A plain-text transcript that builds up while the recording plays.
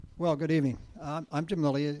Well, good evening. I'm Jim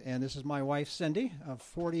Lilly, and this is my wife, Cindy, of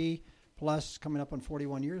 40 plus, coming up on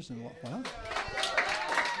 41 years. And well,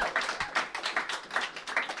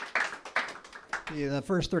 the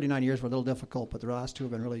first 39 years were a little difficult, but the last two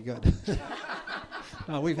have been really good.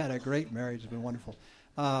 We've had a great marriage. It's been wonderful.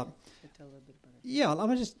 Yeah, I'm going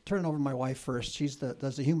to just turn it over to my wife first. She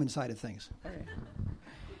does the human side of things. All right.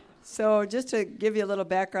 So just to give you a little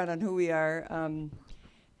background on who we are,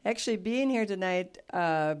 actually being here tonight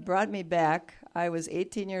brought me back. I was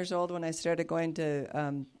 18 years old when I started going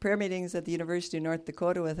to prayer meetings at the University of North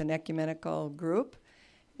Dakota with an ecumenical group.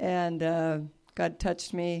 And God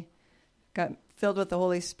touched me, got filled with the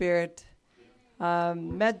Holy Spirit.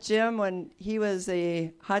 Met Jim when he was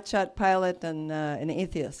a hotshot pilot and an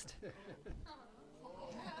atheist.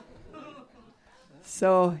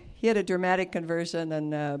 So he had a dramatic conversion,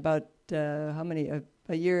 and about a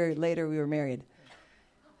year later we were married.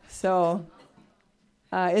 So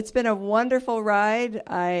it's been a wonderful ride.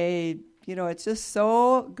 It's just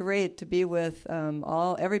so great to be with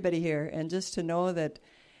everybody here, and just to know that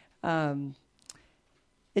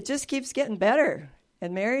it just keeps getting better.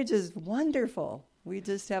 And marriage is wonderful. We've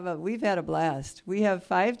had a blast. We have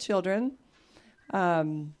 5 children.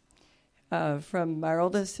 From our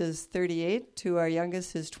oldest is 38 to our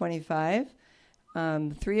youngest is 25.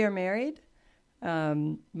 3 are married.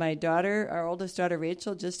 My daughter, our oldest daughter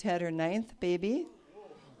Rachel, just had her 9th baby.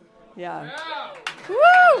 Yeah.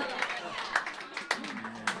 Woo!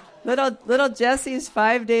 Little Jessie's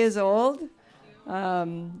 5 days old.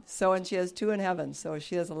 And she has 2 in heaven, so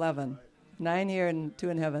she has 11. 9 here and 2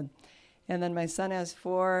 in heaven. And then my son has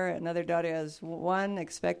 4, another daughter has 1,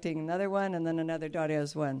 expecting another one, and then another daughter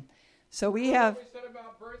has 1. So we have... What we said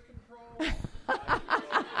about birth control? That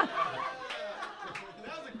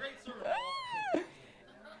was a great sermon.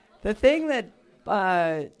 The thing that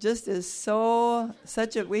just is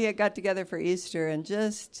we had got together for Easter, and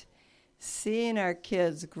just seeing our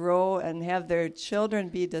kids grow and have their children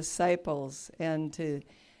be disciples, and to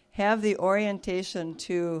have the orientation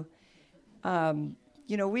to... we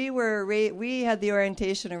had the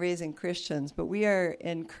orientation of raising Christians, but we are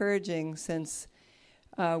encouraging, since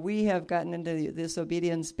we have gotten into this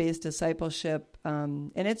obedience-based discipleship,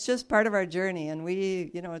 and it's just part of our journey, and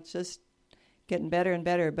it's just getting better and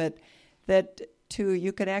better, but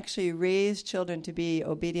you can actually raise children to be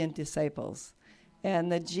obedient disciples,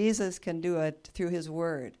 and that Jesus can do it through his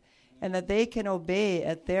word, and that they can obey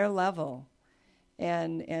at their level,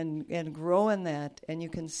 and grow in that, and you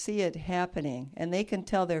can see it happening, and they can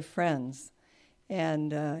tell their friends,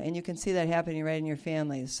 and you can see that happening right in your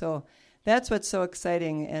families. So that's what's so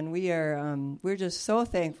exciting, and we're just so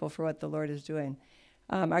thankful for what the Lord is doing.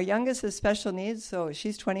 Our youngest is special needs, so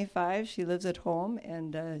she's 25. She lives at home,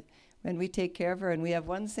 and we take care of her, and we have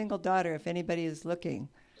 1 single daughter, if anybody is looking.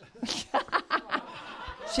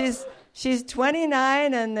 She's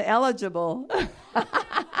 29 and eligible.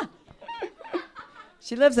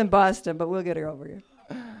 She lives in Boston, but we'll get her over here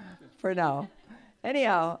for now.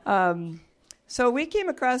 Anyhow, so we came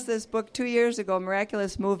across this book 2 years ago,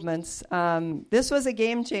 Miraculous Movements. This was a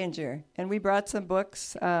game changer, and we brought some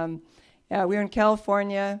books. We were in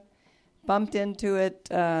California, bumped into it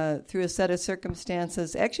through a set of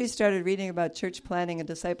circumstances. Actually started reading about church planning and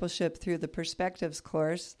discipleship through the Perspectives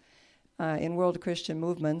course in World Christian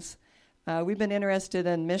Movements. We've been interested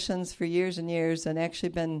in missions for years and years, and actually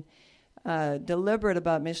been deliberate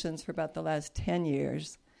about missions for about the last 10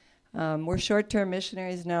 years. We're short-term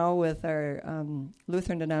missionaries now with our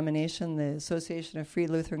Lutheran denomination, the Association of Free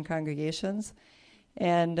Lutheran Congregations.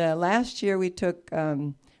 And last year we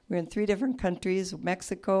were in 3 different countries: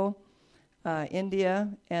 Mexico, India,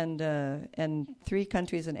 and 3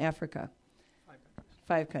 countries in Africa.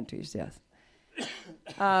 5 countries, yes.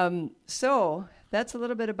 So that's a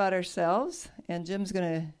little bit about ourselves, and Jim's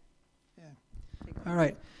going to... Yeah. All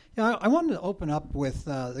right. Yeah, I wanted to open up with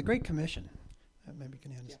the Great Commission. Maybe you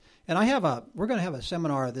can end this. And we're going to have a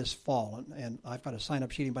seminar this fall, and I've got a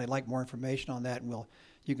sign-up sheet. Anybody like more information on that, and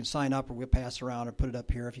you can sign up, or we'll pass around or put it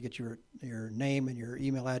up here if you get your name and your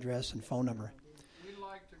email address and phone number. We'd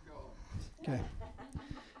like to go. Okay.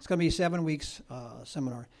 It's going to be a 7 weeks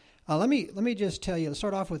seminar. Let me just tell you, let's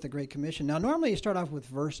start off with the Great Commission. Now, normally you start off with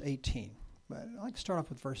verse 18. But I like to start off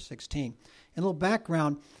with verse 16. And a little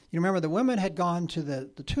background, you remember the women had gone to the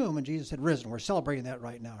tomb and Jesus had risen. We're celebrating that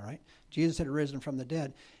right now, right? Jesus had risen from the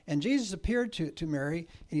dead. And Jesus appeared to Mary,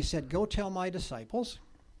 and he said, "Go tell my disciples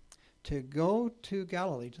to go to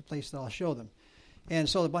Galilee, to the place that I'll show them." And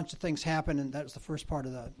so a bunch of things happened, and that was the first part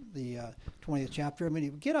of the 20th chapter. I mean,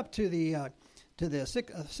 you get up to the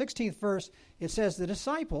 16th verse, it says the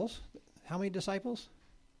disciples, how many disciples?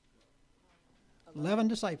 11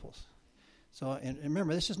 disciples. So, and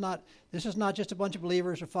remember, this is not just a bunch of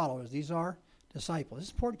believers or followers. These are disciples.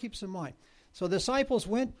 It's important to keep this in mind. So the disciples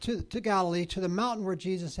went to Galilee, to the mountain where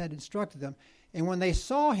Jesus had instructed them. And when they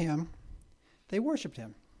saw him, they worshipped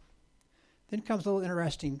him. Then comes a little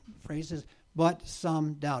interesting phrases, but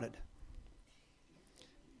some doubted.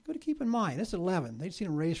 Good to keep in mind. This is 11. They'd seen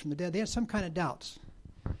him raised from the dead. They had some kind of doubts.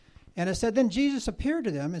 And it said, then Jesus appeared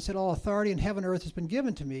to them and said, all authority in heaven and earth has been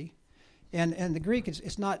given to me. And the Greek,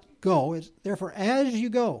 it's not go. It's therefore, as you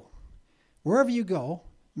go, wherever you go,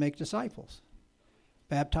 make disciples.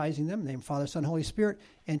 Baptizing them in the name of Father, Son, Holy Spirit,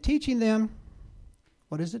 and teaching them,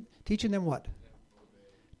 what is it? Teaching them what?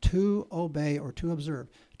 To obey or to observe.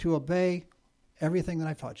 To obey everything that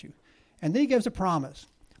I've taught you. And then he gives a promise.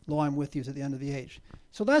 Lo, I'm with you to the end of the age.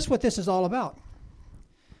 So that's what this is all about.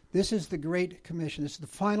 This is the Great Commission. This is the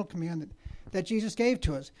final command that Jesus gave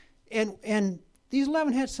to us. And these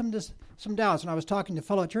 11 had some doubts. And I was talking to a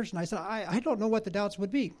fellow at church, and I said, I don't know what the doubts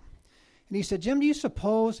would be. And he said, Jim, do you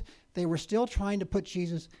suppose they were still trying to put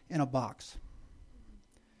Jesus in a box?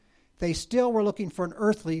 They still were looking for an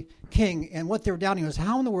earthly king. And what they were doubting was,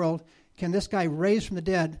 how in the world can this guy raised from the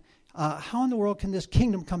dead, how in the world can this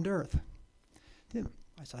kingdom come to earth?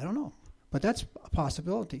 I said, I don't know. But that's a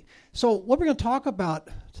possibility. So what we're going to talk about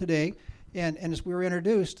today, and as we were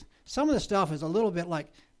introduced, some of the stuff is a little bit like,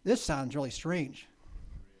 this sounds really strange.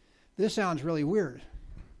 This sounds really weird.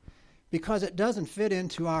 Because it doesn't fit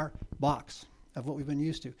into our box of what we've been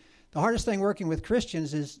used to. The hardest thing working with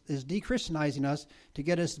Christians is de-Christianizing us to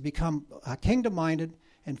get us to become kingdom-minded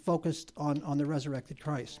and focused on the resurrected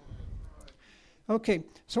Christ. Okay,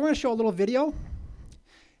 so we're going to show a little video.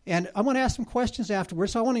 And I'm going to ask some questions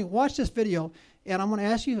afterwards. So I want to watch this video, and I'm going to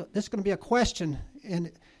ask you, this is going to be a question,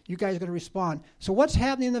 and you guys are going to respond. So what's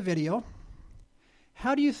happening in the video?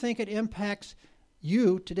 How do you think it impacts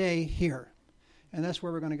you today here? And that's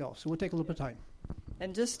where we're going to go. So we'll take a little bit of time.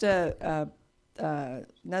 And just another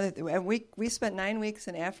we spent 9 weeks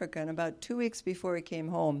in Africa, and about 2 weeks before we came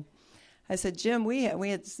home, I said, Jim, we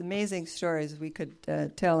had some amazing stories we could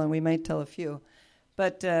tell, and we might tell a few.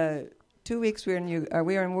 But 2 weeks we were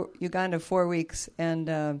in Uganda 4 weeks,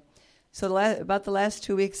 and so about the last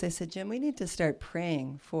 2 weeks, I said, Jim, we need to start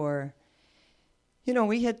praying for. When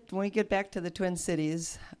we get back to the Twin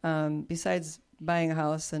Cities, besides buying a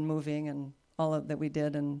house and moving and all of that we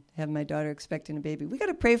did, and have my daughter expecting a baby, we got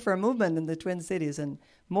to pray for a movement in the Twin Cities and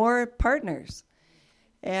more partners.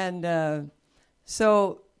 And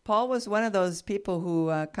so Paul was one of those people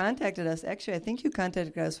who contacted us. Actually, I think you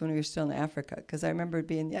contacted us when we were still in Africa, because I remember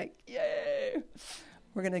being like, yay,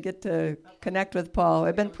 we're going to get to connect with Paul.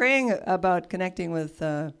 I've been praying about connecting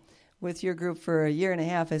with your group for a year and a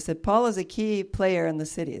half. I said, Paul is a key player in the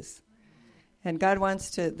cities. And God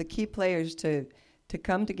wants the key players to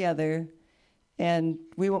come together. And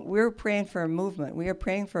we're praying for a movement. We are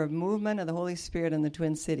praying for a movement of the Holy Spirit in the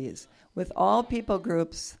Twin Cities, with all people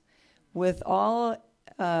groups, with all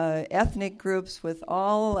ethnic groups, with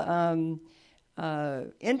all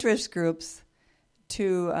interest groups,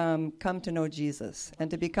 to come to know Jesus and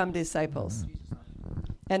to become disciples.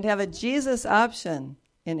 And have a Jesus option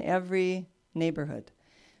in every neighborhood.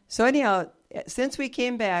 So anyhow, since we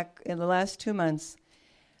came back in the last 2 months,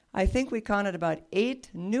 I think we counted about 8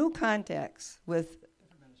 new contacts with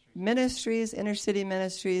ministries, inner city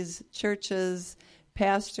ministries, churches,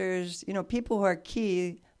 pastors, people who are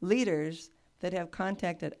key leaders that have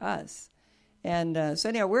contacted us. And so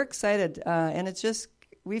anyhow, we're excited. And it's just,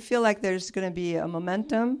 we feel like there's going to be a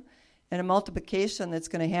momentum and a multiplication that's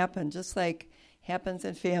going to happen, just like happens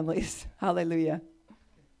in families. Hallelujah.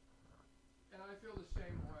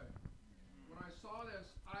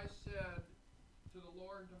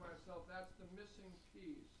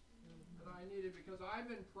 Because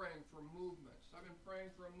I've been praying for movements. I've been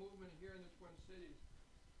praying for a movement here in the Twin Cities.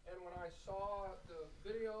 And when I saw the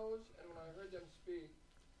videos and when I heard them speak,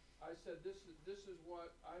 I said, this is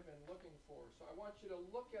what I've been looking for. So I want you to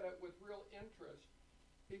look at it with real interest,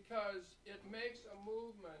 because it makes a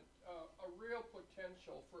movement a real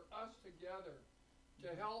potential for us together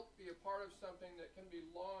to help be a part of something that can be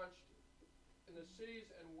launched in the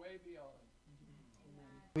cities and way beyond.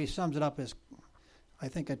 He sums it up as, I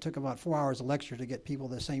think it took about 4 hours of lecture to get people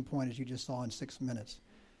to the same point as you just saw in 6 minutes.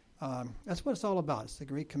 That's what it's all about. It's the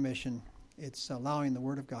Great Commission. It's allowing the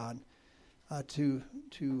Word of God to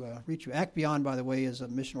reach you. Act Beyond, by the way, is a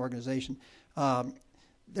mission organization.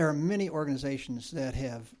 There are many organizations that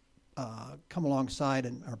have come alongside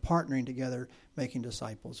and are partnering together, making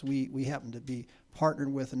disciples. We happen to be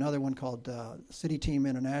partnered with another one called City Team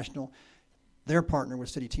International. their partner with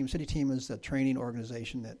City Team. City Team is a training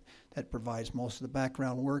organization that provides most of the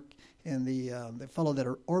background work. And the fellow that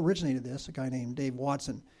originated this, a guy named Dave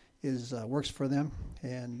Watson, works for them.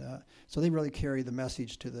 And so they really carry the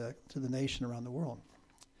message to the nation around the world.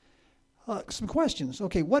 Some questions.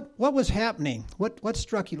 Okay, what was happening? What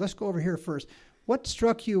struck you? Let's go over here first. What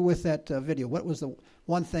struck you with that video? What was the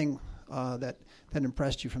one thing that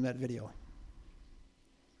impressed you from that video?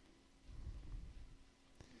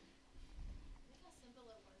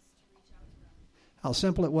 How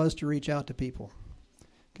simple it was to reach out to people.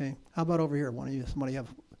 Okay. How about over here? One of you, somebody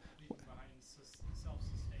have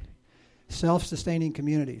self-sustaining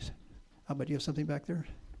communities. How about you have something back there?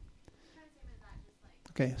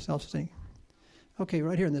 Okay, self-sustaining. Okay,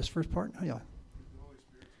 right here in this first part. Oh, yeah.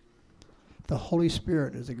 The Holy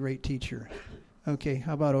Spirit is a great teacher. Okay,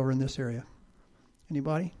 how about over in this area?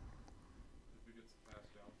 Anybody?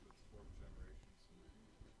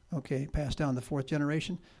 Okay, passed down the fourth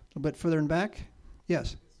generation. A little bit further in back.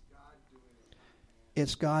 Yes.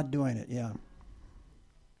 It's God doing it, yeah.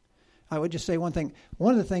 I would just say one thing.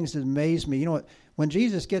 One of the things that amazed me, when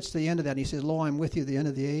Jesus gets to the end of that, he says, "Lo, I'm with you at the end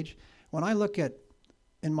of the age." When I look at,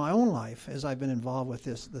 in my own life, as I've been involved with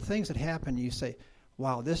this, the things that happen, you say,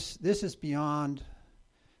 wow, this is beyond,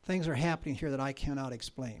 things are happening here that I cannot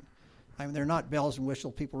explain. I mean, they're not bells and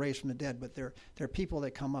whistles, people raised from the dead, but they're people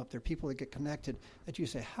that come up, they're people that get connected, that you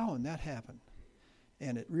say, how did that happen?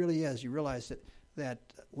 And it really is. You realize that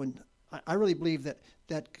when I really believe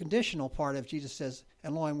that conditional part of Jesus says,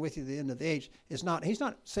 "And lo, I'm with you at the end of the age," is not. He's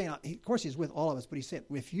not saying. Of course, he's with all of us, but he's saying,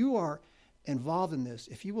 if you are involved in this,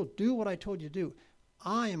 if you will do what I told you to do,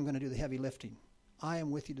 I am going to do the heavy lifting. I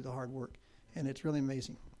am with you to do the hard work, and it's really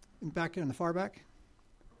amazing. And back in the far back,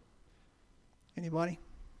 anybody?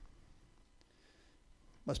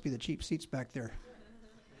 Must be the cheap seats back there.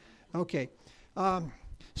 Okay.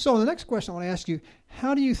 So the next question I want to ask you: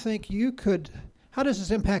 how do you think you could? How does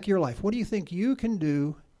this impact your life? What do you think you can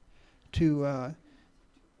do to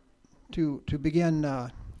begin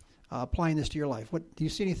applying this to your life? What do you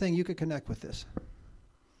see anything you could connect with this?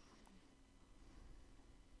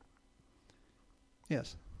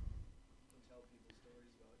 Yes.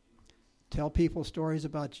 Tell people stories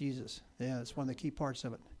about Jesus. Yeah, that's one of the key parts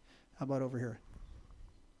of it. How about over here?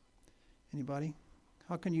 Anybody?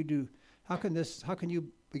 How can you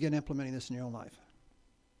begin implementing this in your own life?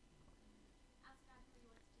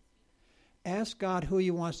 Ask God who He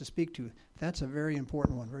wants to speak to. That's a very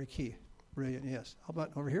important one, very key. Brilliant, yes. How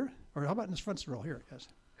about over here? Or how about in this front row here? Yes.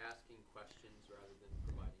 Asking questions rather than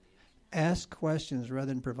providing answers. Ask questions rather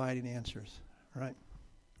than providing answers. All right.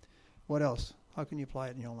 What else? How can you apply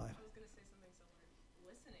it in your own life? I was going to say something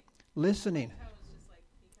similar. Listening. Listening. How it was just like,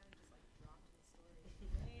 he kind of just like dropped in the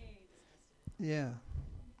story. Hey, discussed it. Yeah.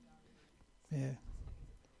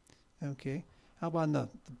 Yeah. Okay. How about in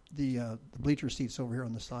the bleacher seats over here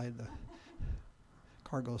on the side, the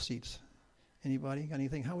cargo seats? Anybody? Got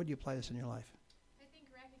anything? How would you apply this in your life? I think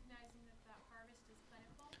recognizing that harvest is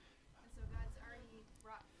plentiful, and so God's already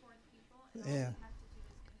brought forth people, and all we have to do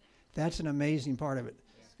is connect. That's an amazing part of it.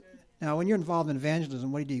 Now, when you're involved in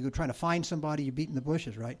evangelism, what do? You go trying to find somebody, you beat in the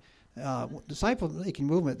bushes, right? Disciple-making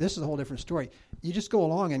movement, this is a whole different story. You just go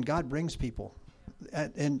along and God brings people.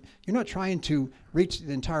 And you're not trying to reach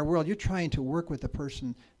the entire world. You're trying to work with the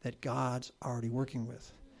person that God's already working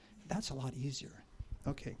with. That's a lot easier.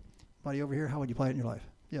 Okay. Buddy over here, how would you apply it in your life?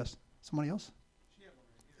 Yes. Somebody else?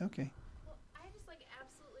 Okay. Well, I just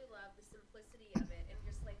absolutely love the simplicity of it, and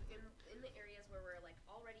just in the areas where we're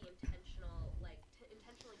already intentional,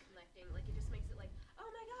 intentionally connecting, it just makes it oh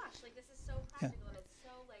my gosh, this is so practical, and it's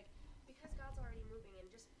so because God's already moving, and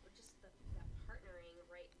just that partnering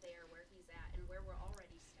right there where He's at and where we're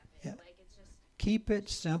already stepping, it's just keep it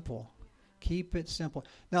simple. Yeah. Keep it simple.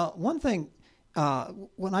 Now, one thing.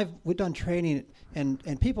 When we've done training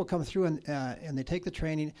and people come through and they take the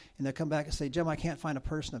training and they come back and say, "Jim, I can't find a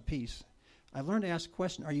person of peace." I've learned to ask the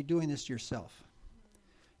question, are you doing this yourself?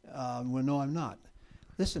 Well, no, I'm not.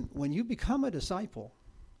 Listen, when you become a disciple,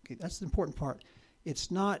 okay, that's the important part.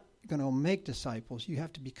 It's not going to make disciples. You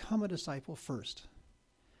have to become a disciple first.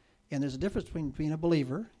 And there's a difference between being a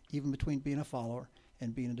believer, even between being a follower,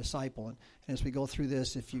 and being a disciple. And as we go through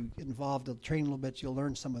this, if you get involved in training a little bit, you'll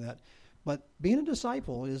learn some of that. But being a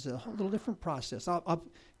disciple is a whole little different process.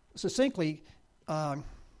 Succinctly, a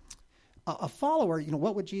follower,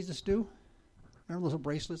 what would Jesus do? Remember those little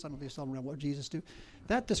bracelets? I don't know if you saw them around. What would Jesus do?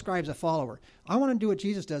 That describes a follower. I want to do what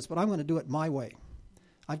Jesus does, but I'm going to do it my way.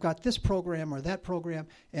 I've got this program or that program,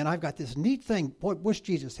 and I've got this neat thing. Boy, wish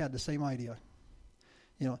Jesus had the same idea.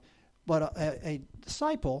 But a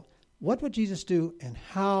disciple, what would Jesus do, and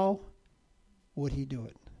how would He do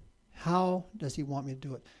it? How does he want me to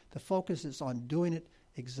do it? The focus is on doing it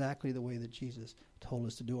exactly the way that Jesus told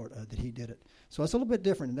us to do it, that he did it. So it's a little bit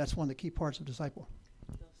different, and that's one of the key parts of disciple.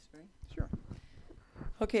 Sure.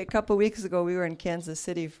 Okay, a couple weeks ago we were in Kansas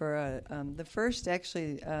City for the first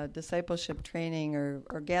actually discipleship training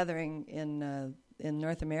or gathering in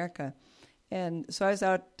North America, and so I was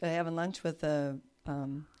out having lunch with a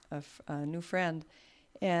new friend,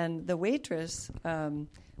 and the waitress.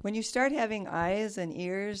 When you start having eyes and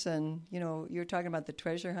ears, and you're talking about the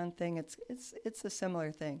treasure hunt thing, it's a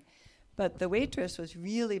similar thing, but the waitress was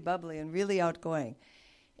really bubbly and really outgoing,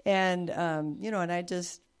 and and I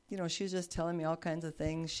just. She was just telling me all kinds of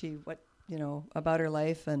things. About her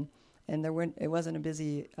life, and it wasn't a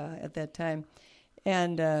busy at that time,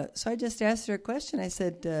 and so I just asked her a question. I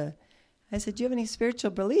said, "Do you have any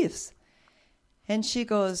spiritual beliefs?" And she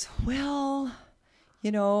goes, "Well,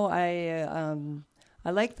 I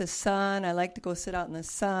like the sun. I like to go sit out in the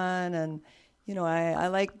sun, and I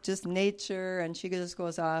like just nature." And she just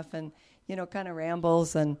goes off and kind of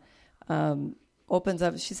rambles and. Opens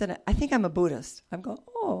up. She said, "I think I'm a Buddhist." I'm going,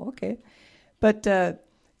 "Oh, okay." But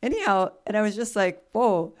anyhow, and I was just like,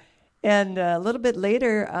 whoa. And a little bit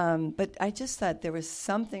later, but I just thought there was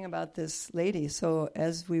something about this lady. So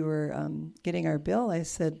as we were getting our bill, I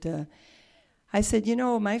said,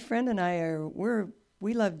 my friend and I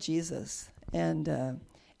we love Jesus, and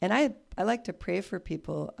I like to pray for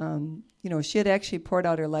people. She had actually poured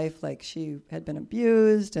out her life, like she had been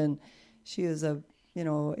abused, and she was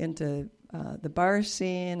into the bar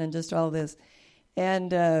scene and just all this,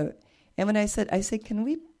 and when I said, "Can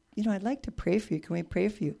we, I'd like to pray for you. Can we pray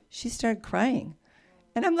for you?" She started crying,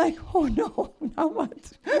 and I'm like, "Oh no, now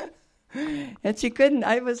what?" And she couldn't.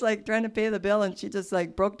 I was like trying to pay the bill, and she just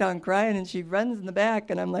like broke down crying, and she runs in the back,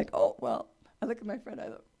 and I'm like, "Oh well." I look at my friend.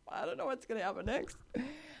 I don't know what's going to happen next.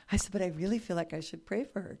 I said, "But I really feel like I should pray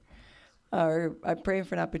for her." Or I'm praying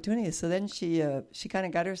for an opportunity. So then she kind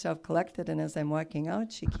of got herself collected, and as I'm walking out,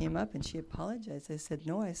 she came up and she apologized. I said,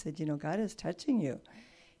 "No," I said, "God is touching you,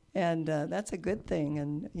 and that's a good thing,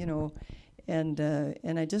 and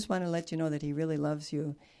and I just want to let you know that He really loves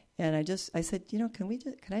you." And I said, can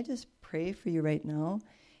I just pray for you right now?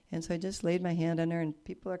 And so I just laid my hand on her, and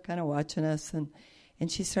people are kind of watching us, and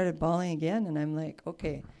she started bawling again, and I'm like,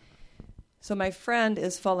 okay. So my friend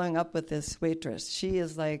is following up with this waitress. She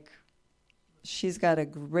is like. She's got a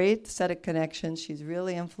great set of connections. She's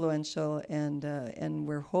really influential, and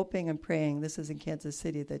we're hoping and praying, this is in Kansas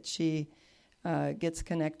City, that she gets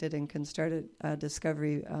connected and can start a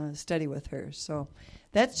discovery study with her. So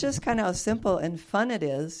that's just kind of how simple and fun it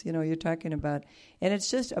is, you're talking about. And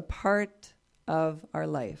it's just a part of our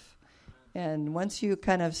life. And once you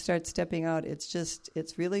kind of start stepping out,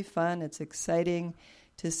 it's really fun. It's exciting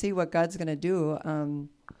to see what God's going to do.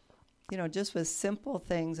 Just with simple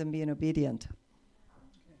things and being obedient.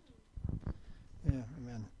 Yeah,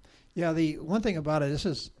 amen. Yeah, the one thing about it, this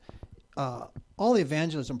is all the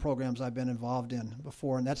evangelism programs I've been involved in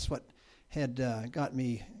before, and that's what had got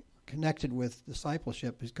me connected with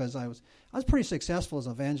discipleship, because I was pretty successful as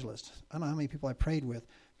an evangelist. I don't know how many people I prayed with,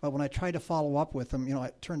 but when I tried to follow up with them,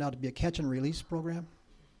 it turned out to be a catch and release program.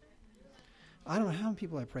 I don't know how many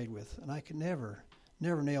people I prayed with, and I could never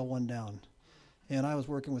nail one down. And I was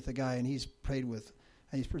working with a guy, and he's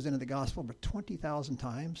presented the gospel over 20,000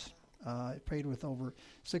 times. I prayed with over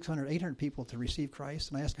 600, 800 people to receive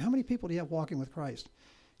Christ. And I asked him, "How many people do you have walking with Christ?"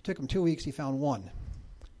 It took him 2 weeks. He found one.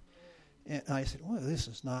 And I said, "Well,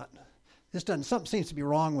 something seems to be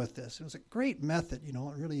wrong with this." It was a great method, it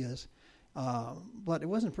really is. But it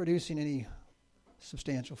wasn't producing any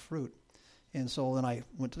substantial fruit. And so then I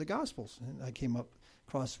went to the Gospels, and I came up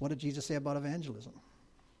across, what did Jesus say about evangelism?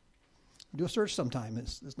 Do a search sometime.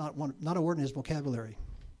 It's not a word in his vocabulary.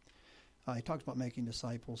 He talks about making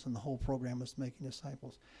disciples, and the whole program is making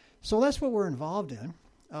disciples. So that's what we're involved in.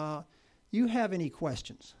 You have any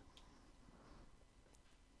questions?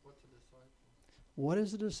 What's a disciple? What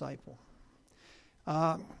is a disciple?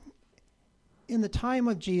 In the time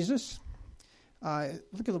of Jesus, look a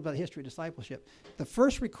little bit of the history of discipleship. The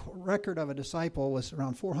first record of a disciple was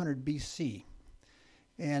around 400 BC.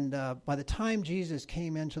 And by the time Jesus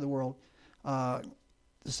came into the world,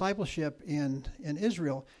 discipleship in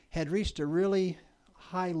Israel had reached a really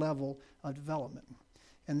high level of development.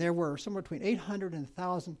 And there were somewhere between 800 and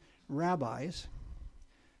 1,000 rabbis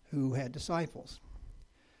who had disciples.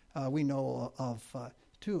 We know of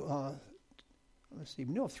two, we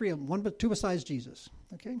know of three of them, two besides Jesus.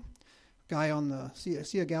 Okay? Guy on the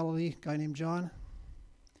Sea of Galilee, guy named John.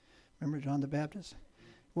 Remember John the Baptist?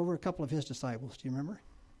 What were a couple of his disciples? Do you remember?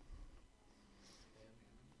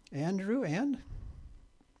 Andrew and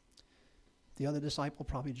The other disciple,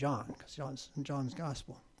 probably John, because John's in John's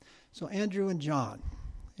gospel. So Andrew and John.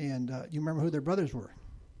 And you remember who their brothers were?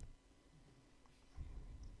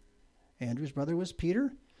 Andrew's brother was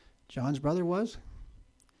Peter. John's brother was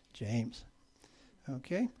James.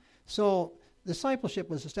 Okay? So discipleship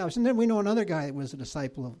was established. And then we know another guy that was a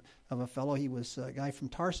disciple of a fellow. He was a guy from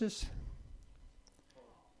Tarsus.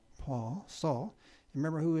 Saul.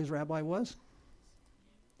 Remember who his rabbi was?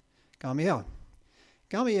 Gamaliel.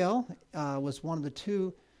 Gamaliel was one of the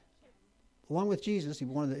two, along with Jesus,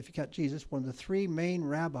 if you got Jesus, one of the three main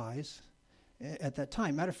rabbis at that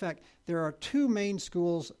time. Matter of fact, there are two main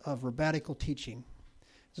schools of rabbinical teaching.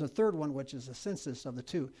 There's a third one, which is a synthesis of the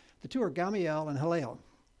two. The two are Gamaliel and Hillel.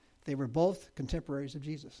 They were both contemporaries of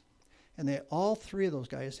Jesus. And all three of those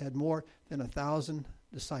guys had more than 1,000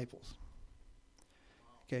 disciples.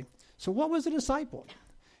 Okay, so what was a disciple?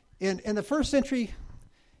 In the first century,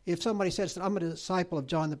 if somebody says that I'm a disciple of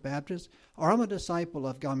John the Baptist, or I'm a disciple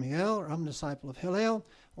of Gamaliel, or I'm a disciple of Hillel,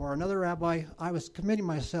 or another rabbi, I was committing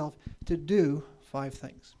myself to do 5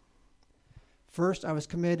 things. First, I was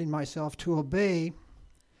committing myself to obey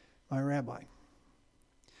my rabbi.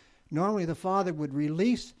 Normally, the father would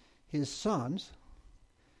release his sons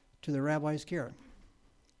to the rabbi's care.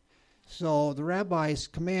 So the rabbi's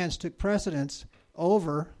commands took precedence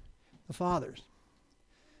over the father's.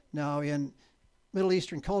 Now, in Middle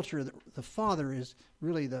Eastern culture, the father is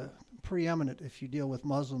really the preeminent. If you deal with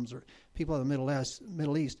Muslims or people of the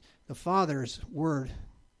Middle East, the father's word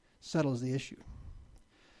settles the issue.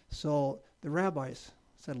 So the rabbis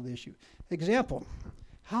settle the issue. Example,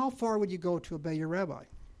 how far would you go to obey your rabbi?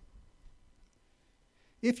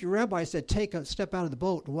 If your rabbi said, take a step out of the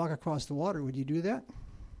boat and walk across the water, would you do that?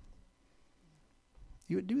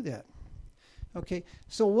 You would do that. Okay,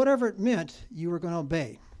 so whatever it meant, you were going to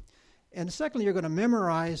obey. And secondly, you're going to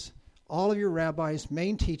memorize all of your rabbi's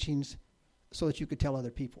main teachings so that you could tell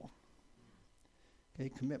other people. Okay,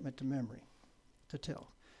 commitment to memory, to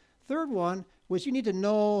tell. Third one was you need to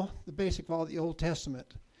know the basic of all the Old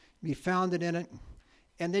Testament, be founded in it,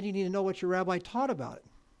 and then you need to know what your rabbi taught about it.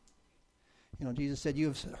 You know, Jesus said, you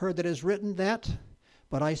have heard that it is written that,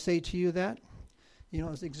 but I say to you that. You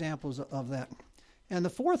know, as examples of that. And the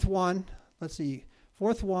fourth one, let's see,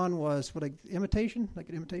 fourth one was imitation, like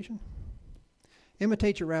an imitation?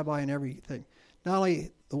 Imitate your rabbi in everything. Not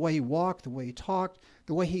only the way he walked, the way he talked,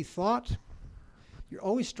 the way he thought. You're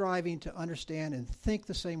always striving to understand and think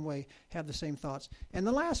the same way, have the same thoughts. And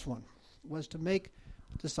the last one was to make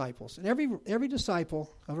disciples. And every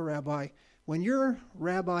disciple of a rabbi, when your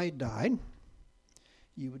rabbi died,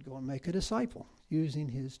 you would go and make a disciple using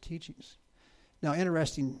his teachings. Now,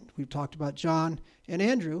 interesting, we've talked about John and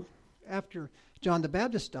Andrew. After John the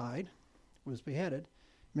Baptist died, was beheaded,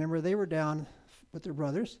 remember they were down with their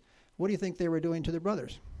brothers. What do you think they were doing to their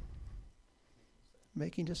brothers?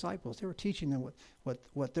 Making disciples. They were teaching them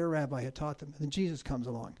what their rabbi had taught them. And then Jesus comes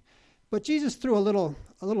along. But Jesus threw a little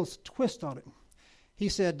twist on it. He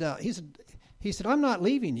said, I'm not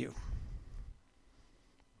leaving you.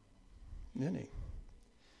 Didn't he? He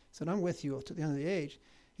said, I'm with you to the end of the age.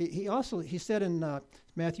 He said in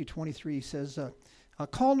Matthew 23, he says,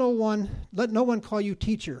 call no one, let no one call you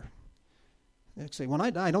teacher. They say, when I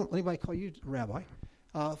die, don't let anybody call you rabbi,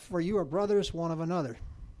 for you are brothers one of another.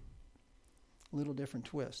 A little different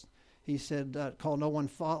twist. He said, call no one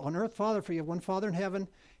on earth father, for you have one Father in heaven.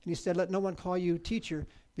 And he said, let no one call you teacher,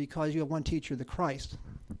 because you have one teacher, the Christ.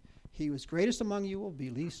 He who is greatest among you will be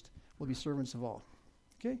least, will be servants of all.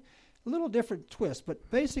 Okay? A little different twist, but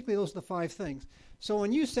basically those are the 5 things. So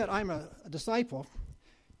when you said, I'm a disciple,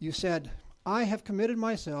 you said, I have committed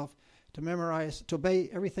myself to memorize, to obey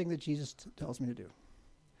everything that Jesus tells me to do.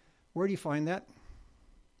 Where do you find that?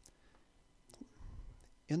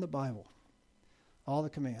 In the Bible. All the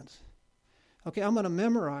commands. Okay, I'm going to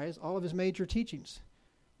memorize all of his major teachings.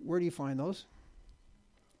 Where do you find those?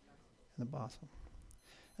 In the Bible.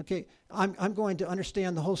 Okay, I'm going to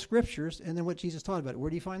understand the whole scriptures and then what Jesus taught about it. Where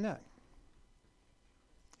do you find that?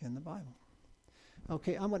 In the Bible.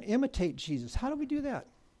 Okay, I'm going to imitate Jesus. How do we do that?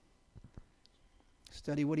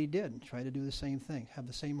 Study what he did and try to do the same thing. Have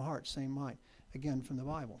the same heart, same mind. Again, from the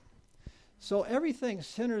Bible. So everything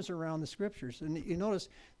centers around the scriptures. And you notice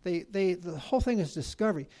the whole thing is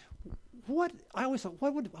discovery. I always thought,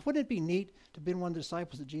 wouldn't it be neat to have been one of the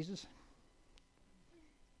disciples of Jesus?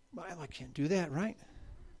 Well, I can't do that, right?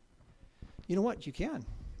 You know what? You can.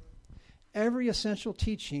 Every essential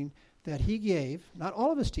teaching that he gave, not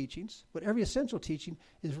all of his teachings, but every essential teaching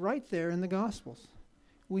is right there in the Gospels.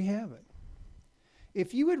 We have it.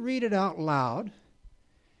 If you would read it out loud,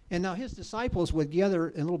 and now his disciples would gather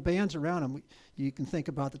in little bands around him. You can think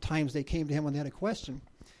about the times they came to him when they had a question.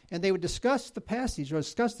 and they would discuss the passage or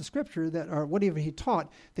discuss the scripture that or whatever he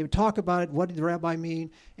taught. They would talk about it, what did the rabbi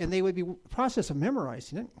mean, and they would be process of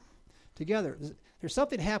memorizing it together. There's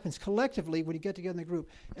something that happens collectively when you get together in the group.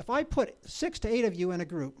 If I put 6 to 8 of you in a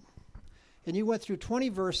group, and you went through 20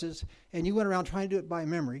 verses, and you went around trying to do it by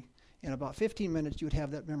memory, in about 15 minutes you would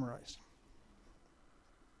have that memorized.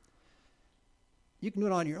 You can do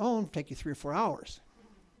it on your own, take you 3 or 4 hours.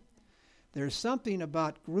 There's something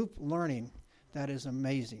about group learning that is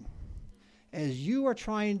amazing. As you are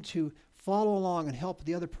trying to follow along and help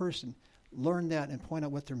the other person learn that and point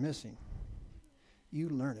out what they're missing, you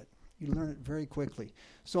learn it. You learn it very quickly.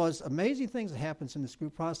 So it's amazing things that happens in this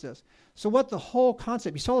group process. So what the whole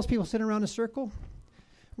concept, you saw those people sitting around in a circle?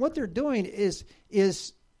 What they're doing is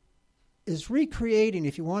recreating,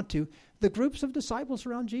 if you want to, the groups of disciples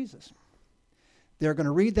around Jesus. They're going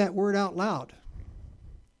to read that word out loud.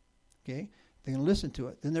 Okay? They're going to listen to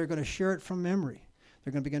it. Then they're going to share it from memory.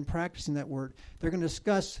 They're going to begin practicing that word. They're going to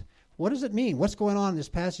discuss, what does it mean? What's going on in this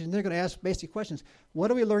passage? And they're going to ask basic questions. What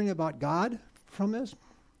are we learning about God from this?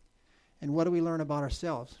 And what do we learn about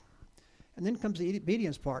ourselves? And then comes the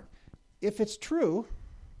obedience part. If it's true,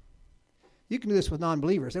 you can do this with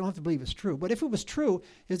non-believers. They don't have to believe it's true. But if it was true,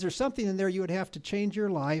 is there something in there you would have to change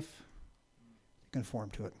your life to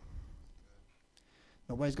conform to it?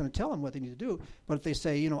 Nobody's going to tell them what they need to do. But if they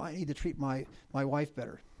say, I need to treat my wife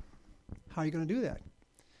better, how are you going to do that?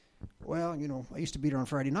 Well, I used to beat her on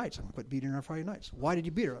Friday nights. I quit beating her on Friday nights. Why did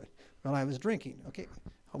you beat her? Well, I was drinking. Okay.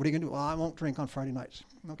 What are you going to do? Well, I won't drink on Friday nights.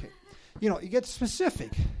 Okay. You get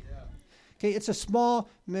specific. Okay, it's a small,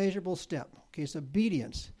 measurable step. Okay, it's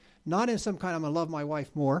obedience. Not in some kind, I'm going to love my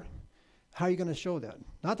wife more. How are you going to show that?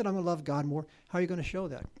 Not that I'm going to love God more. How are you going to show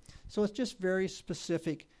that? So it's just very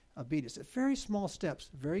specific obedience. It's very small steps,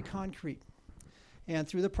 very concrete. And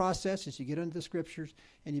through the process, as you get into the scriptures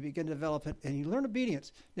and you begin to develop it, and you learn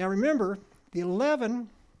obedience. Now remember, the 11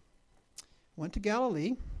 went to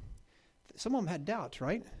Galilee. Some of them had doubts,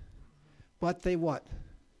 right? But they what?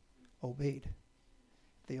 Obeyed.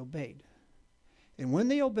 They obeyed. And when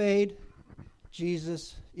they obeyed,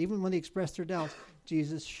 Jesus, even when they expressed their doubts,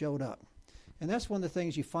 Jesus showed up. And that's one of the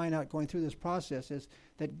things you find out going through this process is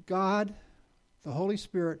that God, the Holy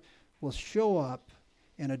Spirit, will show up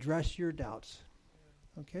and address your doubts.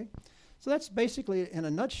 Okay? So that's basically in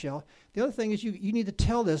a nutshell. The other thing is you need to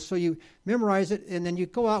tell this, so you memorize it, and then you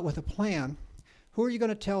go out with a plan. Who are you going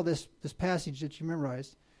to tell this passage that you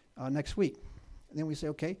memorized next week? And then we say,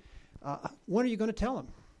 okay, when are you going to tell him?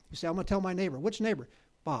 You say, I'm going to tell my neighbor. Which neighbor?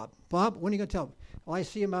 Bob. Bob, when are you going to tell him? Well, I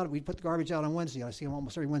see him out. We put the garbage out on Wednesday. I see him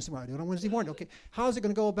almost every Wednesday morning. I do it on Wednesday morning. Okay, how's it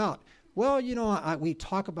going to go about? Well, we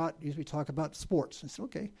talk about sports. I said,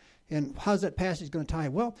 okay. And how's that passage going to tie?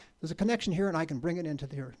 Well, there's a connection here, and I can bring it into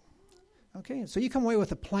there. Okay, so you come away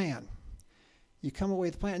with a plan. You come away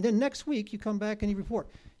with a plan. And then next week, you come back and you report.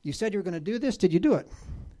 You said you were going to do this. Did you do it?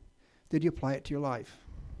 Did you apply it to your life?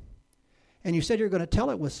 And you said you were going to tell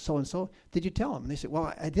it with so-and-so. Did you tell them? And they said,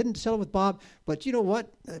 well, I didn't tell it with Bob, but you know what?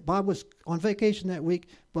 Bob was on vacation that week,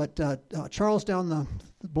 but Charles down the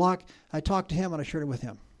block, I talked to him and I shared it with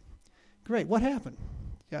him. Great. What happened?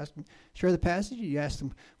 You asked him, share the passage. You asked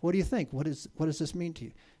him, what do you think? What does this mean to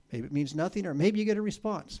you? Maybe it means nothing, or maybe you get a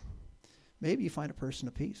response. Maybe you find a person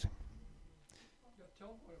of peace. Tell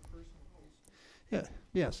them what a person of peace. Yeah.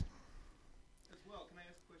 Yes. As well, can I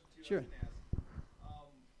ask a question too? Sure.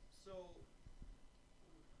 So,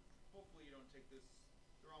 hopefully you don't take this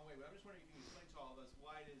the wrong way, but I'm just wondering if you can explain to all of us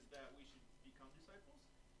why it is that we should become disciples,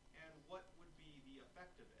 and what would be the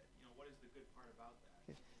effect of it? What is the good part about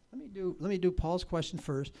that? Let me do Paul's question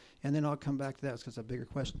first, and then I'll come back to that because it's a bigger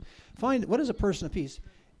question. Find what is a person of peace.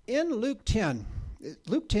 In Luke 10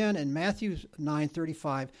 and Matthew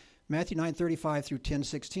 9:35 through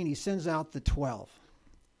 10:16, he sends out the 12.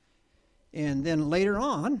 And then later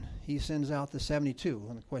on, he sends out the 72.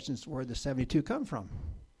 And the question is, where did the 72 come from?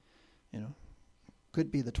 Could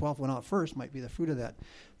be the 12 went out first, might be the fruit of that.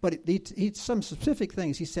 But he some specific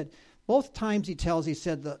things. He said, both times he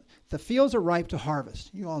said, the fields are ripe to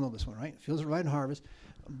harvest. You all know this one, right? Fields are ripe to harvest.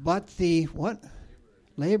 But the what?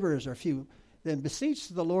 Laborers are few. Then beseech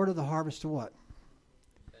the Lord of the harvest to what?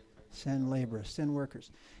 Send laborers, send workers.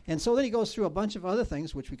 And so then he goes through a bunch of other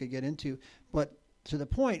things, which we could get into. But to the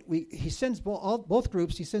point, he sends both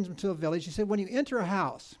groups, he sends them to a village. He said, when you enter a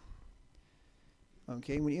house, when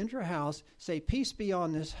you enter a house, say, peace be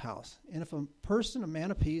on this house. And if a person, a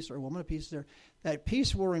man of peace or a woman of peace is there, that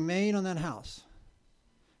peace will remain on that house.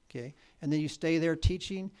 Okay? And then you stay there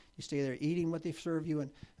teaching, you stay there eating what they serve you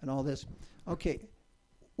and all this. Okay,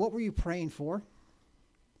 what were you praying for?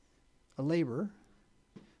 A laborer.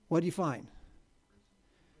 What do you find?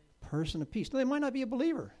 Person of peace. Now, they might not be a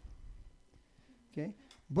believer. Okay?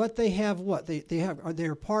 But they have what?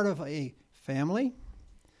 They're part of a family.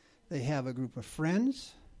 They have a group of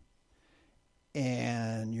friends.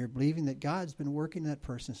 And you're believing that God's been working in that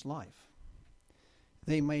person's life.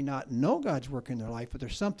 They may not know God's working in their life, but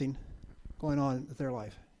there's something going on with their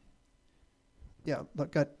life. Yeah,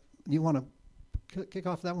 but God, you want to kick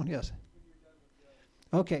off that one? Yes.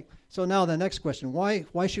 Okay, so now the next question. Why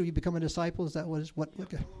should we become a disciple? Is that what would be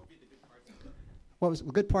the good parts of it? What was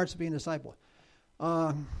the good parts of being a disciple?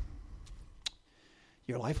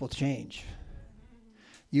 Your life will change.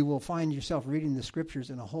 You will find yourself reading the scriptures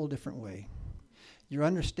in a whole different way. Your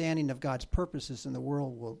understanding of God's purposes in the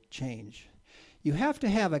world will change. You have to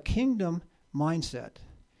have a kingdom mindset.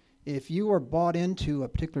 If you are bought into a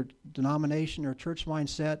particular denomination or church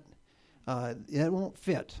mindset, it won't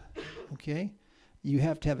fit. Okay? You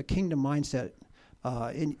have to have a kingdom mindset,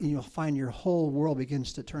 and you'll find your whole world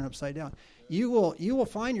begins to turn upside down. You will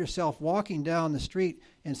find yourself walking down the street,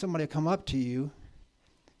 and somebody will come up to you,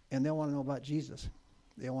 and they'll want to know about Jesus.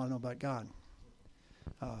 They want to know about God.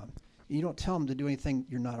 You don't tell them to do anything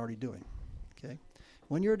you're not already doing. Okay?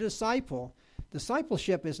 When you're a disciple,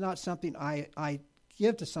 discipleship is not something I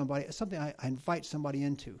give to somebody. It's something I invite somebody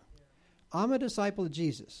into. I'm a disciple of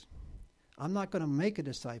Jesus. I'm not going to make a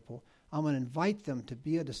disciple. I'm going to invite them to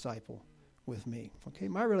be a disciple with me. Okay?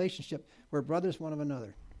 My relationship, we're brothers one of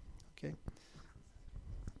another. Okay?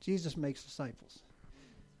 Jesus makes disciples.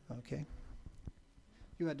 Okay?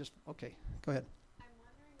 You had just, okay, go ahead. I'm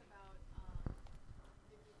wondering about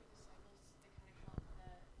the group of disciples that kind of call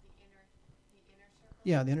the inner circle.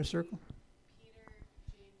 Yeah, the inner circle. Peter,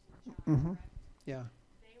 James, and John. Correct? Yeah.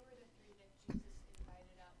 They were the three that Jesus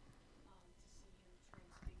invited up to see him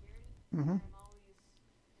transfigured. Mm-hmm. I'm always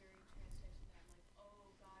very transfixed with that. I'm like, oh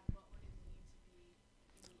God, what would it mean to be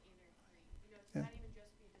in the inner three? You know, to not even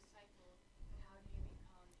just be a disciple, but how do you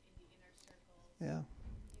become in the inner circle? Yeah.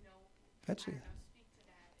 You know, That's it. I don't know, speak to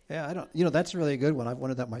that. Yeah, I don't. You know, that's really a good one. I've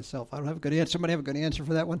wanted that myself. I don't have a good answer. Somebody have a good answer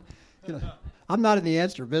for that one? You know, I'm not in the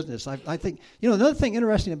answer business. I think, you know, another thing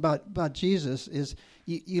interesting about Jesus is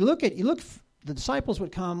you look. The disciples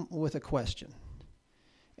would come with a question,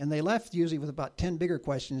 and they left usually with about 10 bigger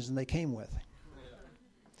questions than they came with.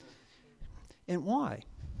 And why?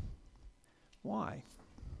 Why?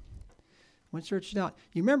 When searched out,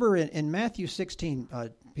 you remember in Matthew 16,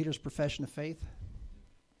 Peter's profession of faith.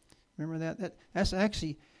 Remember that? That's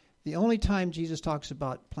actually the only time Jesus talks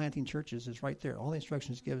about planting churches is right there. All the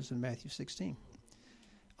instructions given in Matthew 16.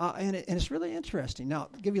 And it's really interesting. Now,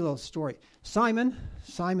 I'll give you a little story. Simon,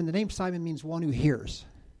 the name Simon means one who hears.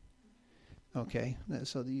 Okay,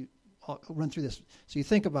 so I'll run through this. So you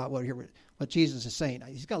think about what Jesus is saying.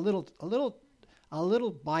 He's got a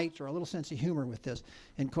little bite or a little sense of humor with this.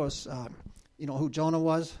 And of course, you know who Jonah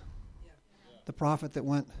was? Yeah. The prophet that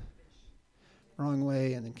went wrong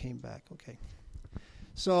way and then came back. Okay.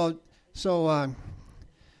 So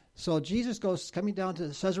Jesus goes coming down to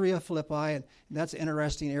Caesarea Philippi, and that's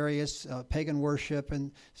interesting areas, pagan worship,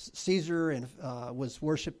 and Caesar was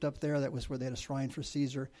worshipped up there. That was where they had a shrine for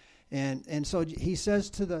Caesar, and so he says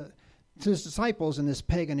to his disciples in this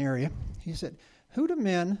pagan area, he said, "Who do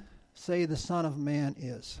men say the Son of Man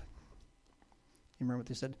is?" You remember what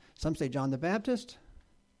they said? Some say John the Baptist.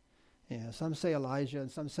 Yeah, some say Elijah,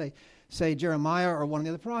 and some say Jeremiah or one of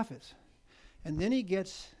the other prophets. And then he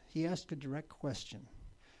asks a direct question,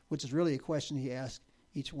 which is really a question he asks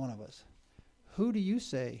each one of us. Who do you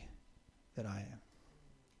say that I am?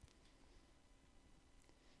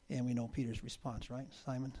 And we know Peter's response, right?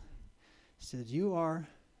 Simon said, "You are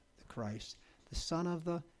the Christ, the Son of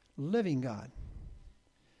the living God."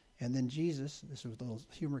 And then Jesus, this is where the little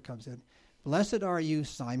humor comes in, "Blessed are you,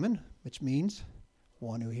 Simon," which means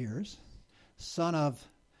one who hears, son of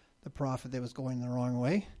the prophet that was going the wrong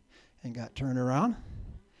way and got turned around.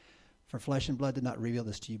 "For flesh and blood did not reveal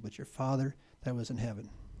this to you, but your Father that was in heaven.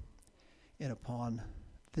 And upon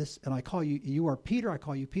this, and I call you are Peter, I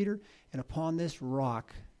call you Peter, and upon this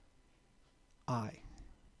rock I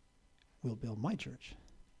will build my church."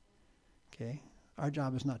 Okay? Our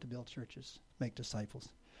job is not to build churches, make disciples.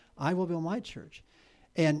 I will build my church.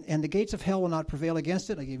 And the gates of hell will not prevail against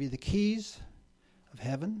it. I give you the keys of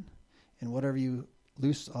heaven, and whatever you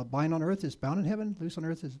bind on earth is bound in heaven, loose on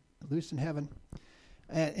earth is loose in heaven.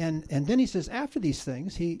 And then he says, after these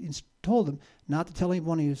things, he told them not to tell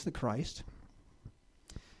anyone he was the Christ.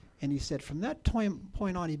 And he said, from that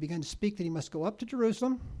point on, he began to speak that he must go up to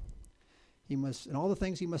Jerusalem. He must, and all the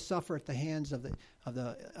things he must suffer at the hands of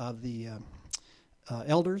the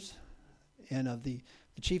elders and of the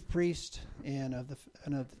chief priest and of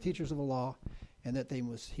the teachers of the law, and that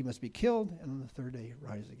he must be killed, and on the third day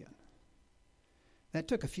rise again. That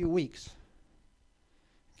took a few weeks.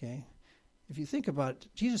 Okay? If you think about it,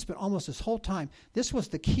 Jesus spent almost this whole time. This was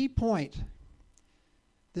the key point.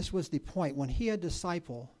 This was the point when he had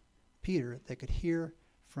disciple Peter that could hear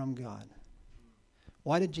from God.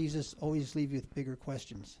 Why did Jesus always leave you with bigger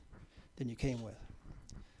questions than you came with?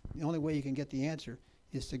 The only way you can get the answer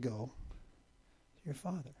is to go to your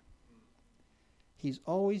Father. He's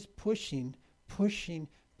always pushing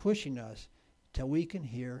us till we can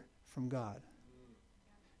hear from God.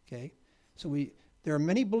 Okay? So there are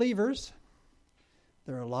many believers.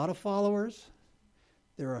 There are a lot of followers.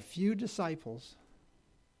 There are a few disciples.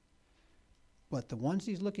 But the ones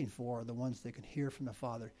he's looking for are the ones that can hear from the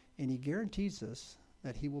Father. And he guarantees us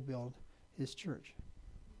that he will build his church.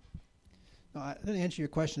 Now, I didn't answer your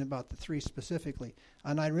question about the three specifically.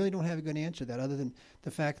 And I really don't have a good answer to that other than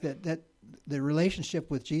the fact that the relationship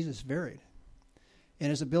with Jesus varied. And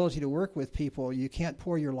his ability to work with people, you can't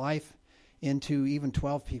pour your life into even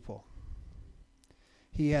 12 people.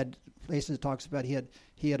 He had places it talks about he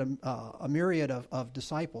had a myriad of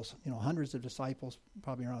disciples, hundreds of disciples,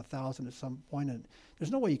 probably around 1,000 at some point, and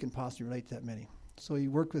there's no way you can possibly relate to that many. So he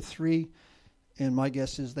worked with 3, and my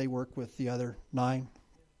guess is they worked with the other 9,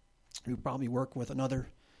 who probably work with another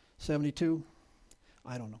 72.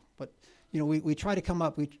 I don't know, but we try to come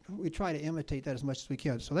up, we try to imitate that as much as we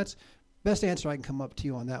can. So that's best answer I can come up to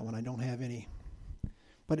you on that one. I don't have any,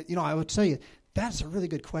 but I would tell you. That's a really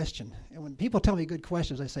good question. And when people tell me good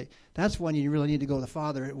questions, I say, that's when you really need to go to the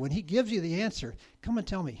Father. When he gives you the answer, come and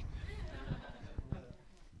tell me.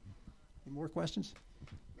 Any more questions?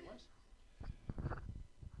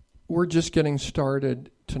 We're just getting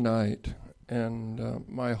started tonight, and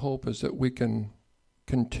my hope is that we can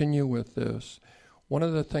continue with this. One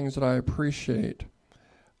of the things that I appreciate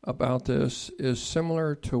about this is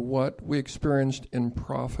similar to what we experienced in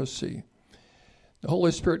prophecy. The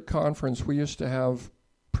Holy Spirit Conference, we used to have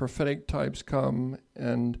prophetic types come,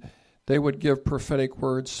 and they would give prophetic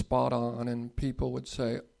words spot on, and people would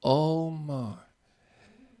say, oh my,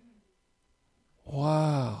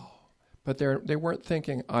 wow. But they weren't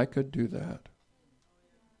thinking, I could do that.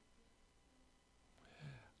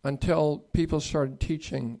 Until people started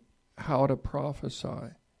teaching how to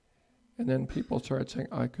prophesy, and then people started saying,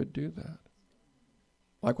 I could do that.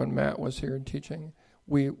 Like when Matt was here teaching,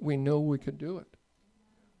 we knew we could do it.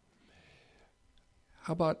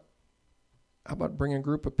 How about bring a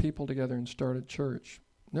group of people together and start a church?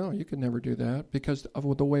 No, you could never do that because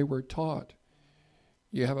of the way we're taught.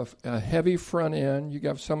 You have a heavy front end. You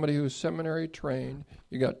got somebody who's seminary trained.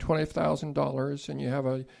 You got $20,000, and you have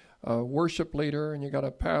a worship leader, and you got a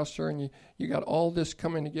pastor, and you got all this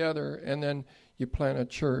coming together, and then you plant a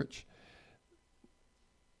church.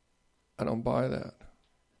 I don't buy that.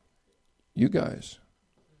 You guys.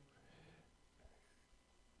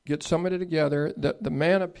 Get somebody together, the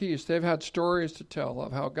man of peace, they've had stories to tell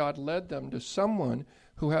of how God led them to someone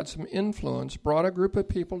who had some influence, brought a group of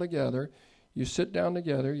people together. You sit down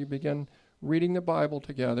together, you begin reading the Bible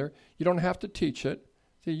together. You don't have to teach it.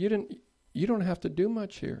 See, you don't have to do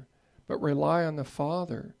much here, but rely on the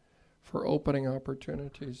Father for opening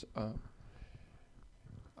opportunities up.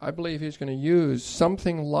 I believe he's going to use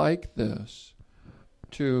something like this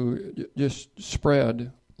to just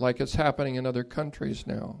spread like it's happening in other countries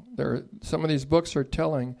now. Some of these books are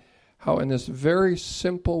telling how in this very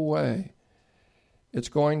simple way, it's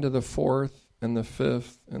going to the 4th and the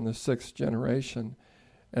 5th and the 6th generation.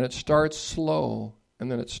 And it starts slow,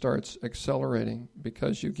 and then it starts accelerating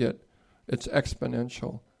because it's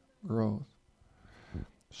exponential growth.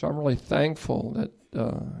 So I'm really thankful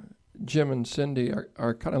that Jim and Cindy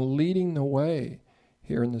are kind of leading the way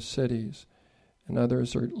here in the cities, and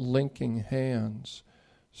others are linking hands.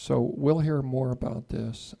 So we'll hear more about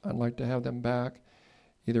this. I'd like to have them back.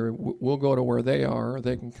 Either we'll go to where they are, or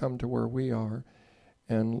they can come to where we are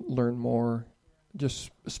and learn more, just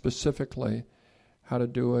specifically how to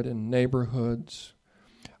do it in neighborhoods.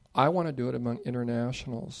 I want to do it among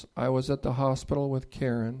internationals. I was at the hospital with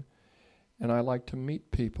Karen, and I like to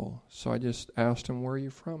meet people. So I just asked him, where are you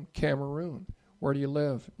from? Cameroon. Where do you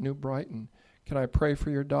live? New Brighton. Can I pray for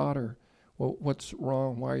your daughter? Well, what's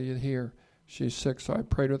wrong? Why are you here? She's sick, so I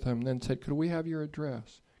prayed with them, then said, could we have your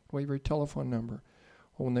address? Could we have your telephone number?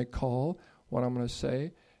 Well, when they call, what I'm going to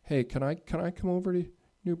say, hey, can I come over to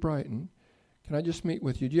New Brighton? Can I just meet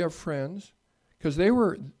with you? Do you have friends? Because they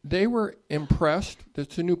were impressed.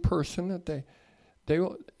 It's a new person that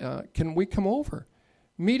can we come over?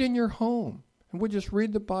 Meet in your home, and we'll just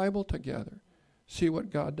read the Bible together, see what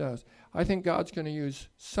God does. I think God's going to use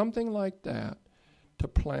something like that to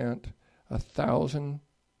plant 1,000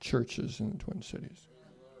 churches in the Twin Cities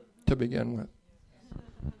to begin with.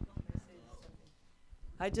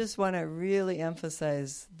 I just want to really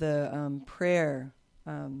emphasize the prayer.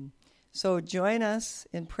 So join us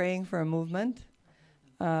in praying for a movement.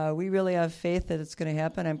 We really have faith that it's going to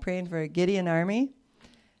happen. I'm praying for a Gideon army,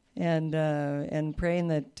 and praying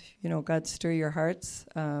that God stir your hearts.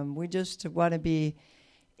 We just want to be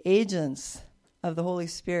agents of the Holy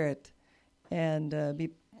Spirit, and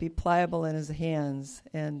be pliable in His hands.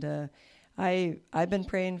 And I've been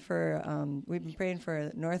praying for. We've been praying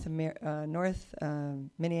for North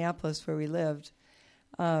Minneapolis, where we lived,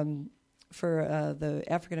 for the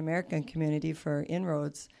African American community for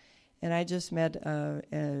inroads. And I just met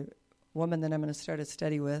a woman that I'm going to start a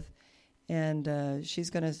study with, and she's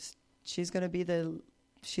going to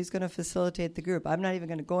facilitate the group. I'm not even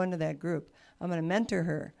going to go into that group. I'm going to mentor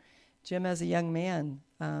her. Jim has a young man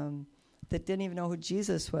that didn't even know who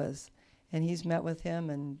Jesus was, and he's met with him,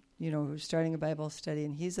 and we're starting a Bible study,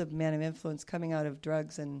 and he's a man of influence coming out of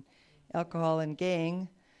drugs and alcohol and gang.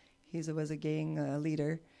 He was a gang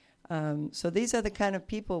leader. So these are the kind of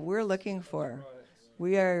people we're looking for.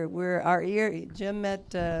 Jim met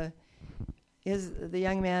the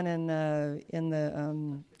young man in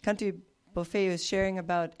the country buffet who was sharing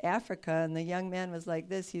about Africa, and the young man was like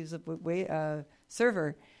this. He was a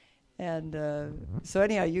server, and so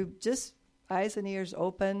anyhow, you just eyes and ears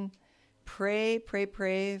open, pray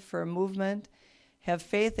for a movement, have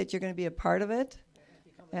faith that you're going to be a part of it,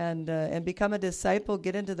 and become a disciple.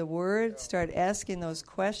 Get into the Word, start asking those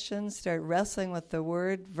questions, start wrestling with the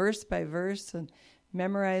Word, verse by verse, and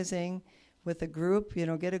memorizing with a group.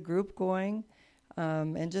 Get a group going,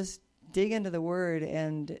 and just dig into the Word,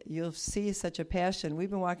 and you'll see such a passion. We've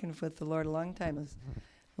been walking with the Lord a long time, as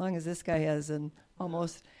long as this guy has, and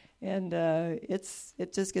almost. And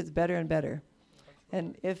it just gets better and better.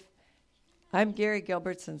 And if I'm Gary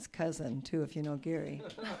Gilbertson's cousin too, if you know Gary.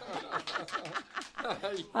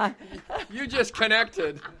 You just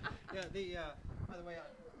connected. Yeah. By the way,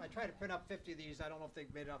 I tried to print up 50 of these. I don't know if they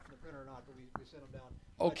made it up from the printer or not, but we sent them down.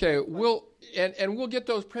 Okay, we'll get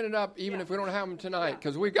those printed up even if we don't have them tonight,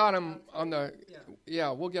 because we got them on the.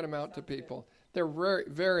 Yeah, we'll get them out to people. They're very,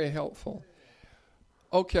 very helpful.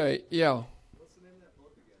 Okay, yeah.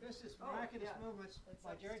 This is Miraculous Movements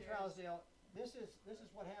by Jerry Trousdale. This is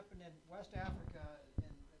what happened in West Africa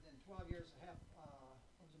in 12 years. Half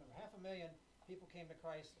 500,000 people came to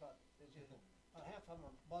Christ. About half of them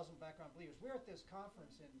are Muslim background believers. We were at this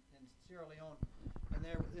conference in Sierra Leone,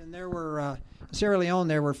 and there were in Sierra Leone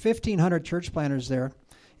there were 1,500 church planters there.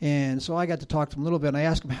 And so I got to talk to them a little bit, and I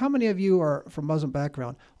asked them, how many of you are from Muslim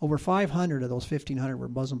background? Over 500 of those 1,500 were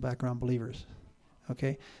Muslim background believers.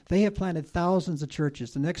 Okay, they have planted thousands of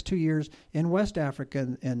churches. The next 2 years in West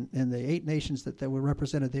Africa and the 8 nations that were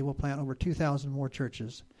represented, they will plant over 2,000 more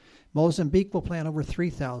churches. Mozambique will plant over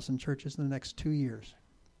 3,000 churches in the next 2 years.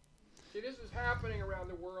 See, this is happening around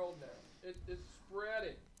the world now. It's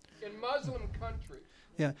spreading in Muslim countries.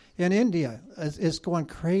 Yeah, in India, it's going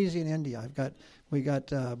crazy in India. But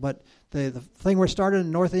the thing we're started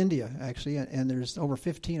in North India actually, and there's over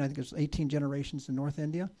 15, I think it's 18 generations in North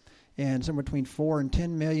India. And somewhere between 4 and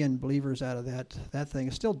 10 million believers out of that thing.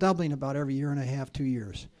 It's still doubling about every year and a half, 2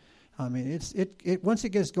 years. I mean, it once it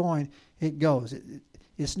gets going, it goes.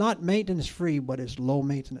 It's not maintenance free, but it's low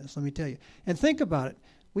maintenance. Let me tell you. And think about it.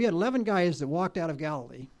 We had 11 guys that walked out of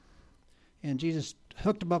Galilee, and Jesus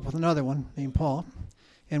hooked them up with another one named Paul.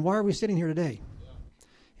 And why are we sitting here today?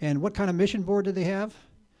 And what kind of mission board did they have?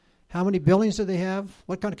 How many buildings did they have?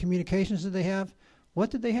 What kind of communications did they have? What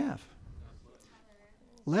did they have?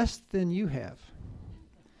 Less than you have.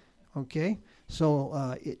 Okay?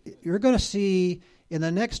 So you're going to see, in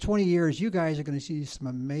the next 20 years, you guys are going to see some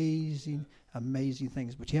amazing, amazing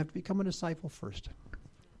things. But you have to become a disciple first.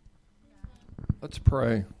 Let's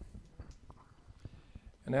pray.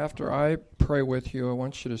 And after I pray with you, I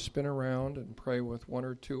want you to spin around and pray with 1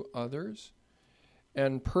 or 2 others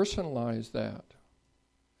and personalize that.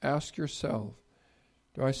 Ask yourself,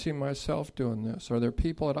 do I see myself doing this? Are there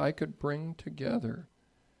people that I could bring together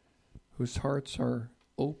whose hearts are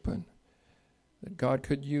open, that God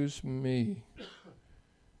could use me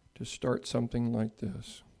to start something like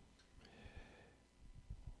this?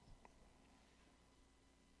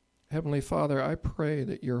 Heavenly Father, I pray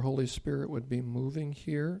that your Holy Spirit would be moving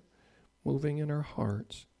here, moving in our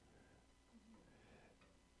hearts,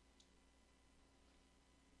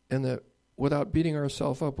 and that without beating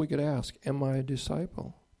ourselves up, we could ask, am I a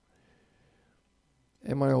disciple?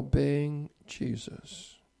 Am I obeying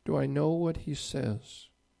Jesus? Do I know what he says?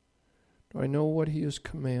 Do I know what he is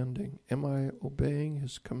commanding? Am I obeying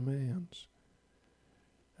his commands?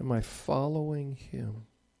 Am I following him?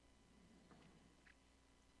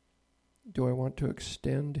 do I want to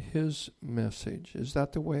extend his message? Is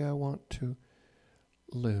that the way I want to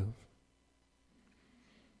live?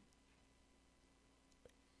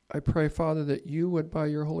 I pray, Father, that you would, by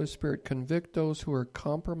your Holy Spirit, convict those who are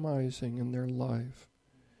compromising in their life,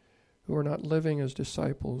 who are not living as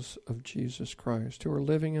disciples of Jesus Christ, who are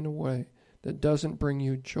living in a way that doesn't bring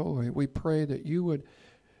you joy. We pray that you would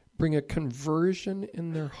bring a conversion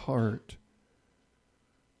in their heart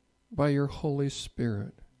by your Holy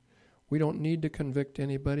Spirit. We don't need to convict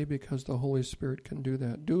anybody because the Holy Spirit can do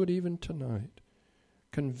that. Do it even tonight.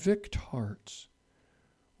 Convict hearts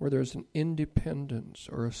where there's an independence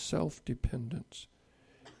or a self-dependence,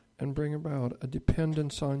 and bring about a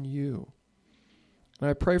dependence on you. And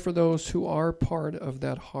I pray for those who are part of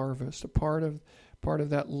that harvest, a part of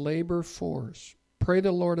that labor force. Pray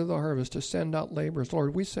the Lord of the harvest to send out laborers.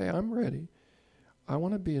 Lord, we say, I'm ready. I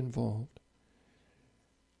want to be involved.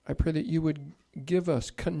 I pray that you would give us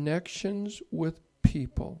connections with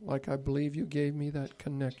people, like I believe you gave me that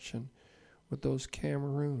connection with those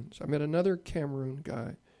Cameroons. I met another Cameroon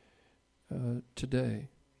guy today.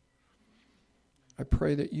 I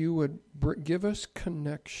pray that you would give us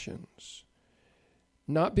connections,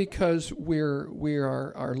 not because we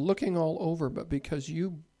are looking all over, but because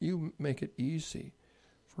you make it easy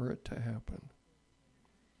for it to happen.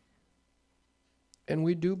 And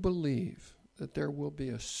we do believe that there will be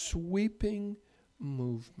a sweeping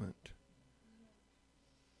movement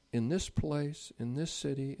in this place, in this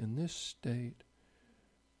city, in this state,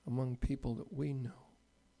 among people that we know,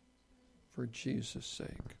 for Jesus'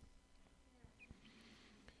 sake.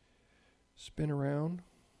 Spin around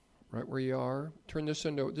right where you are. Turn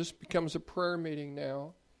this becomes a prayer meeting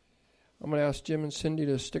now. I'm going to ask Jim and Cindy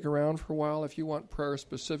to stick around for a while. If you want prayer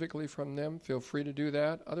specifically from them, feel free to do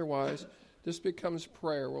that. Otherwise, this becomes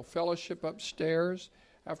prayer. We'll fellowship upstairs.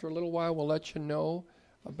 After a little while, we'll let you know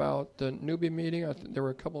about the newbie meeting. I think there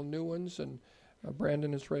were a couple new ones, and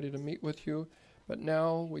Brandon is ready to meet with you. But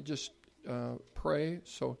now we just pray.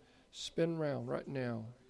 So spin round right now.